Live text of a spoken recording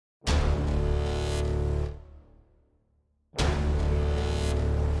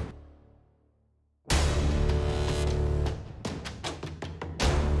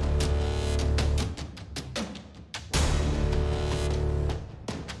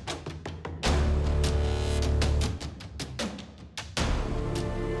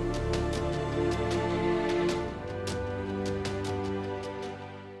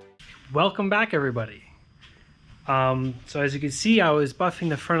Welcome back, everybody. So as you can see, I was buffing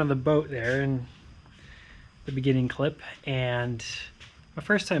the front of the boat there in the beginning clip, and my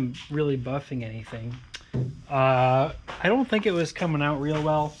first time really buffing anything. I don't think it was coming out real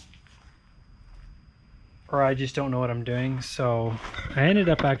well, or I just don't know what I'm doing. So I ended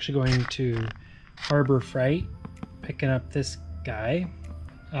up actually going to Harbor Freight, picking up this guy.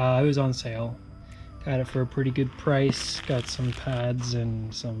 It was on sale. Got it for a pretty good price. Got some pads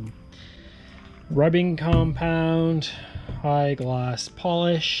and some rubbing compound, high gloss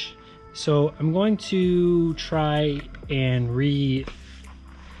polish. So I'm going to try and I'm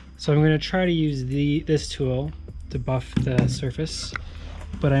going to try to use this tool to buff the surface,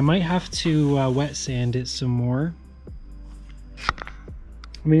 but I might have to wet sand it some more.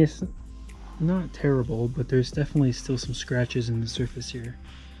 I mean, it's not terrible, but there's definitely still some scratches in the surface here.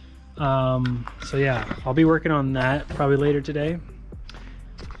 So yeah, I'll be working on that probably later today.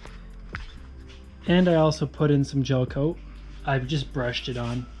 And I also put in some gel coat. I've just brushed it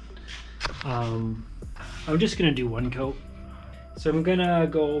on. I'm just gonna do one coat. So I'm gonna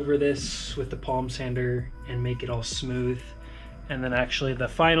go over this with the palm sander and make it all smooth. And then actually the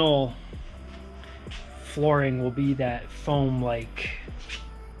final flooring will be that foam like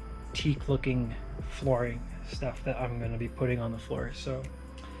teak looking flooring stuff that I'm gonna be putting on the floor. So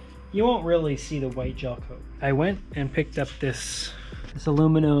you won't really see the white gel coat. I went and picked up this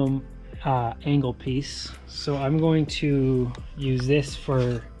aluminum angle piece. So I'm going to use this for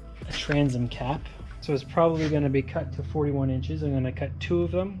a transom cap. So it's probably going to be cut to 41 inches. I'm going to cut 2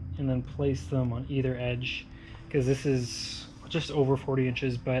 of them and then place them on either edge, because this is just over 40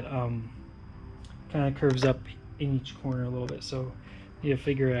 inches, but kind of curves up in each corner a little bit. So you need to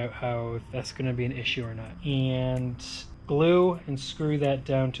figure out if that's going to be an issue or not. And glue and screw that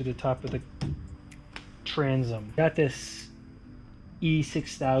down to the top of the transom. Got this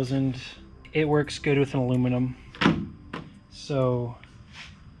E6000. It works good with an aluminum, so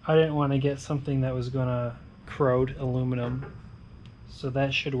I didn't want to get something that was gonna corrode aluminum, so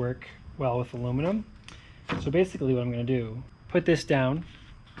that should work well with aluminum. So basically what I'm gonna do, put this down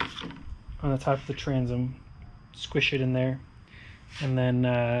on the top of the transom, squish it in there, and then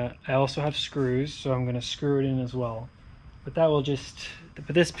I also have screws, so I'm gonna screw it in as well. But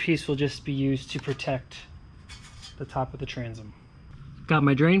this piece will just be used to protect the top of the transom. Got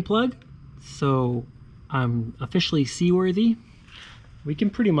my drain plug, so I'm officially seaworthy. We can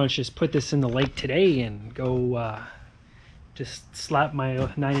pretty much just put this in the lake today and go just slap my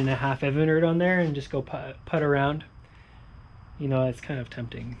 9.5 Evinrude on there and just go putt around. You know, it's kind of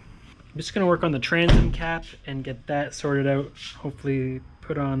tempting. I'm just gonna work on the transom cap and get that sorted out, hopefully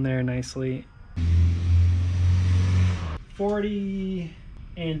put on there nicely. 40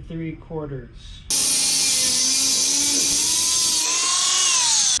 3/4.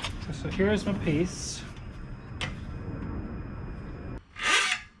 So here's my piece.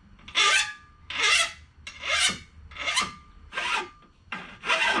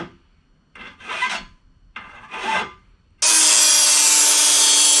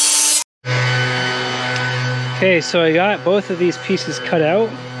 Okay, so I got both of these pieces cut out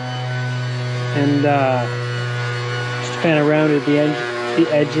and just kind of rounded the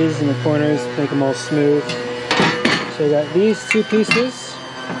edges and the corners, make them all smooth. So I got these 2 pieces.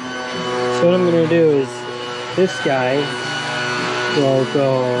 So what I'm going to do is this guy will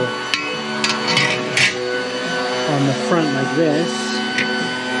go on the front like this.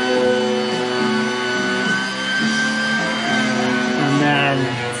 And then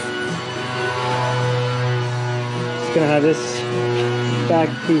it's going to have this back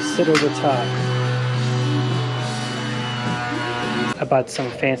piece sit over the top. I bought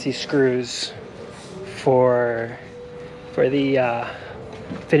some fancy screws for the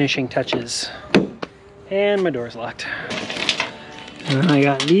finishing touches, and my door's locked. And I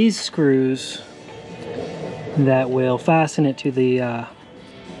got these screws that will fasten it to the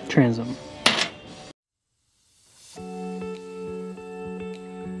transom.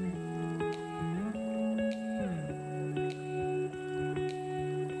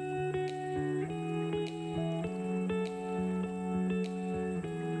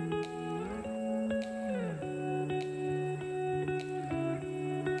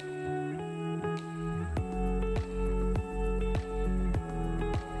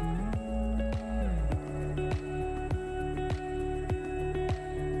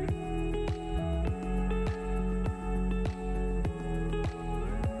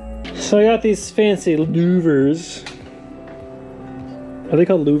 So I got these fancy louvers. Are they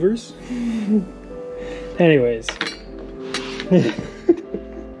called louvers? Anyways.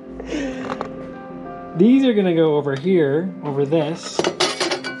 These are gonna go over here, over this.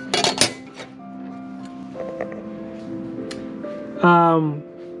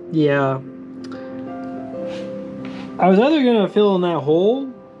 Yeah. I was either gonna fill in that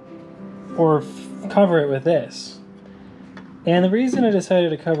hole or cover it with this. And the reason I decided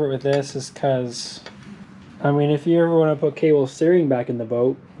to cover it with this is because, I mean, if you ever want to put cable steering back in the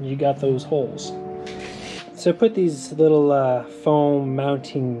boat, you got those holes. So I put these little foam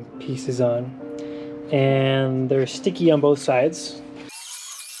mounting pieces on, and they're sticky on both sides.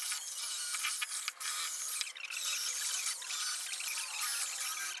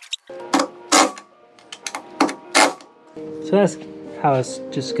 So that's how it's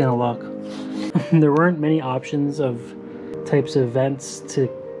just gonna look. There weren't many options of types of vents to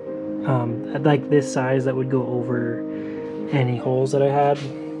like this size that would go over any holes that I had.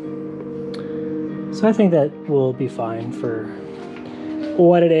 So I think that will be fine for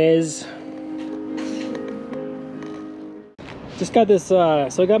what it is. Just got this, so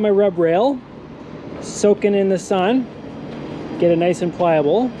I got my rub rail soaking in the sun, get it nice and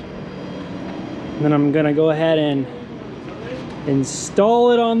pliable. And then I'm gonna go ahead and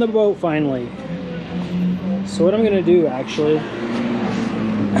install it on the boat finally. So what I'm gonna do actually,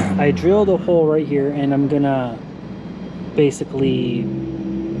 I drilled a hole right here and I'm gonna basically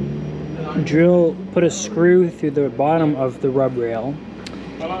put a screw through the bottom of the rub rail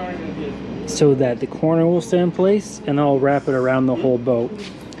so that the corner will stay in place, and I'll wrap it around the whole boat.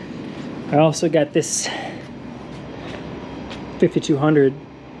 I also got this 5200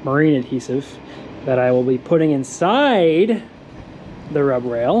 marine adhesive that I will be putting inside the rub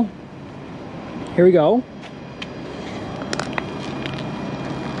rail. Here we go.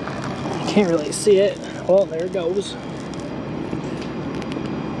 You can't really see it. Oh, there it goes.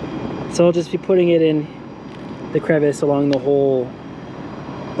 So I'll just be putting it in the crevice along the whole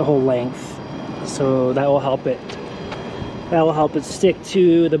length. So that will help it. That will help it stick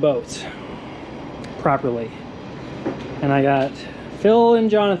to the boat properly. And I got Phil and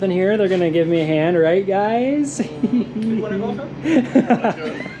Jonathan here. They're gonna give me a hand, right, guys?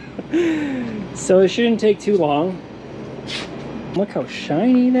 So it shouldn't take too long. Look how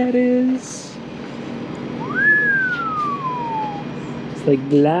shiny that is. It's like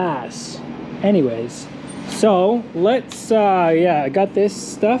glass. Anyways, so let's yeah, I got this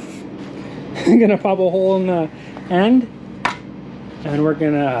stuff. I'm gonna pop a hole in the end and we're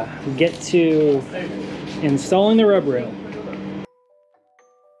gonna get to installing the rub rail.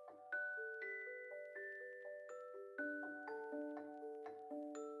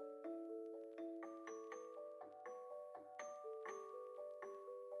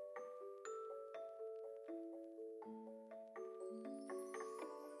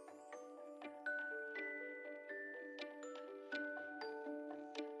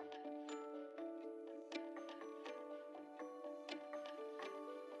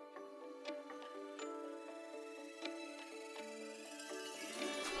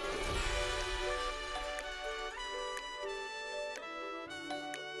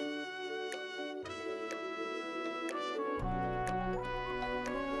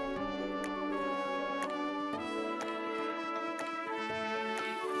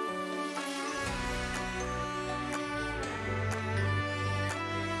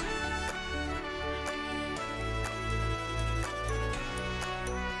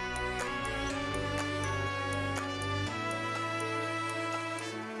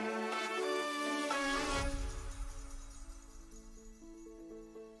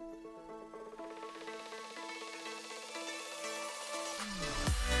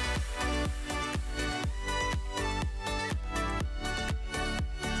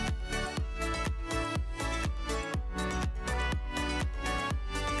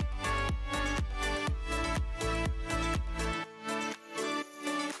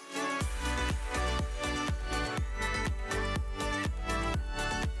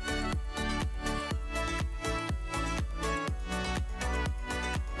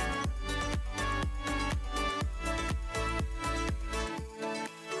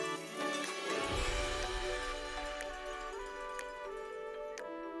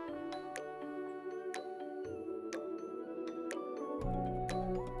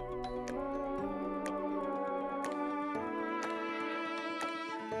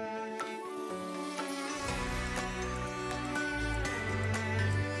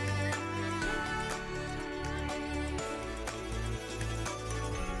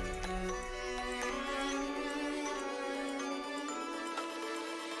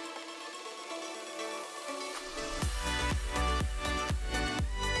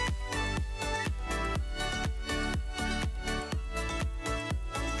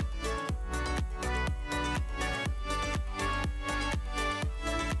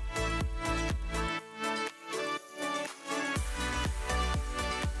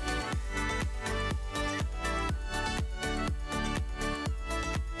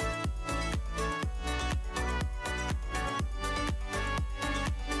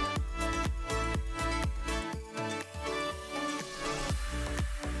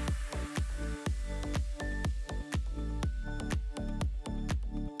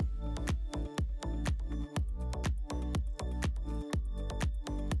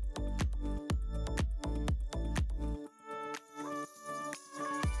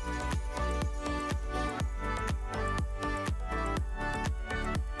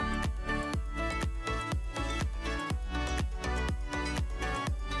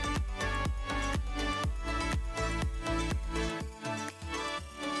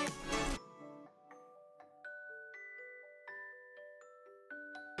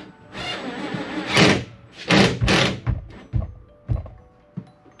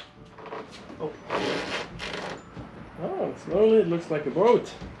 Well, it looks like a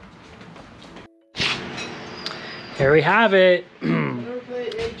boat. Here we have it.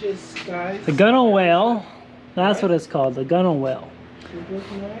 The Gunwale. That's what it's called, the Gunwale.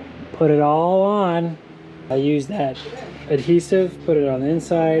 Put it all on. I used that adhesive, put it on the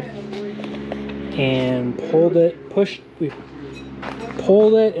inside, and pulled it, we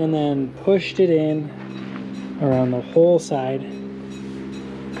pulled it and then pushed it in around the whole side.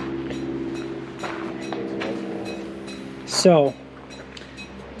 So, I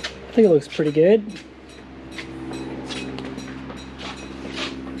think it looks pretty good.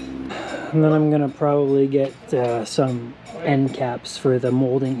 And then I'm gonna probably get some end caps for the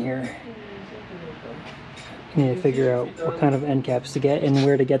molding here. I need to figure out what kind of end caps to get and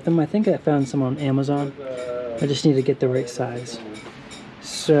where to get them. I think I found some on Amazon. I just need to get the right size.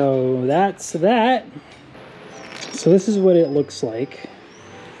 So that's that. So this is what it looks like.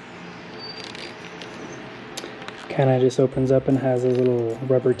 Kind of just opens up and has a little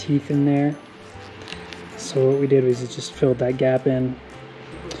rubber teeth in there. So what we did was just filled that gap in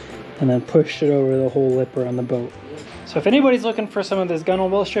and then pushed it over the whole lip around the boat. So if anybody's looking for some of this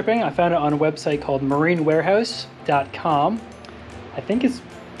Gunwale stripping, I found it on a website called marinewarehouse.com. I think it's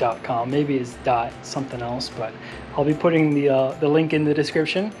 .com, maybe it's something else, but I'll be putting the link in the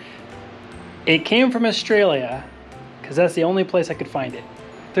description. It came from Australia, because that's the only place I could find it.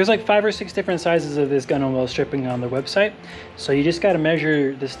 There's like 5 or 6 different sizes of this Gunwale stripping on their website, so you just got to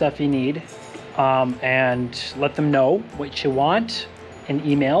measure the stuff you need and let them know what you want and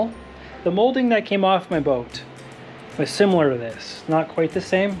email. The molding that came off my boat was similar to this. Not quite the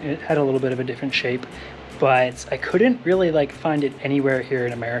same. It had a little bit of a different shape, but I couldn't really like find it anywhere here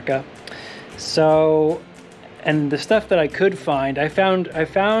in America. So, and the stuff that I could find, I found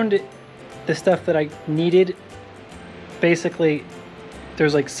the stuff that I needed. Basically,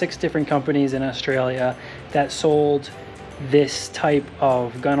 there's like 6 different companies in Australia that sold this type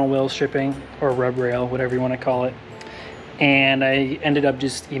of Gunwale stripping or rub rail, whatever you want to call it. And I ended up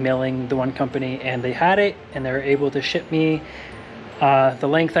just emailing the one company and they had it and they were able to ship me the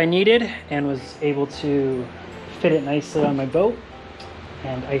length I needed and was able to fit it nicely on my boat.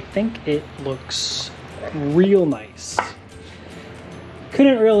 And I think it looks real nice.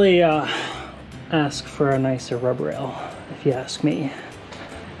 Couldn't really ask for a nicer rub rail, if you ask me.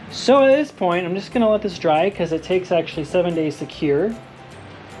 So at this point, I'm just gonna let this dry because it takes actually 7 days to cure.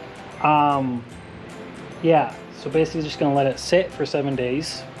 Yeah, so basically just gonna let it sit for 7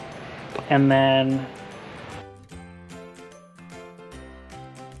 days and then